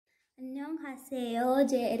안녕하세요.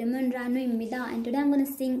 제 이름은 라누입니다. And today I'm going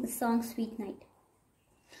to sing the song Sweet Night.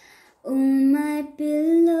 Oh my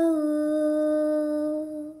pillow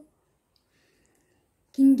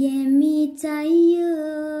can get me tired,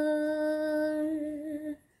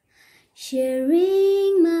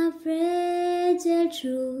 sharing my fragile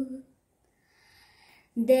truth,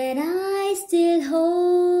 that I still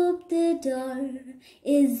hope the door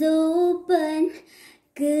is open,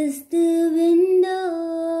 'cause the window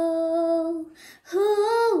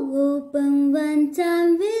open one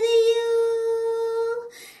time with you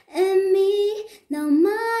and me. Now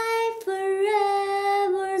my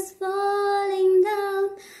forever's falling down,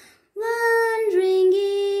 wondering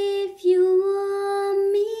if you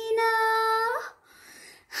want me now.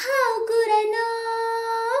 How could I know?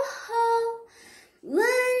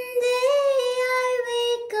 One day I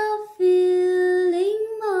wake up feeling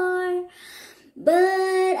more,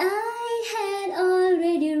 but I had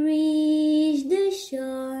already reached the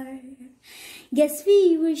shore. Guess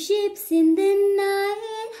we were ships in the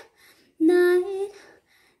night, night,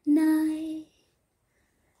 night.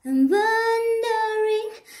 I'm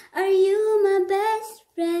wondering, are you my best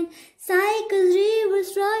friend? Cycles,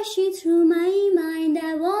 rivers rushing through my mind.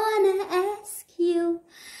 I wanna ask you,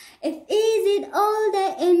 if is it all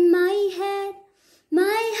that in my head?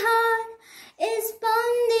 My heart is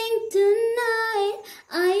pounding tonight.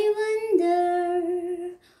 I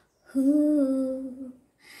wonder who,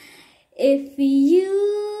 if you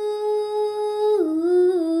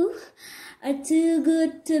are too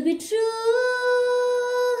good to be true,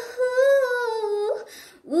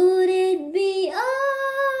 would it be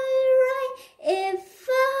alright if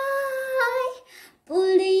I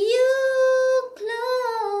pulled you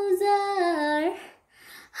closer?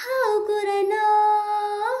 How could I know?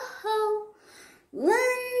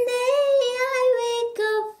 One day I wake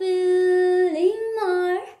up feeling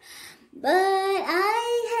more, but I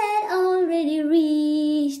had already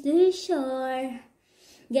reached the shore.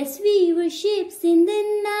 Guess we were ships in the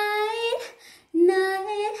night,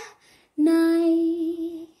 night.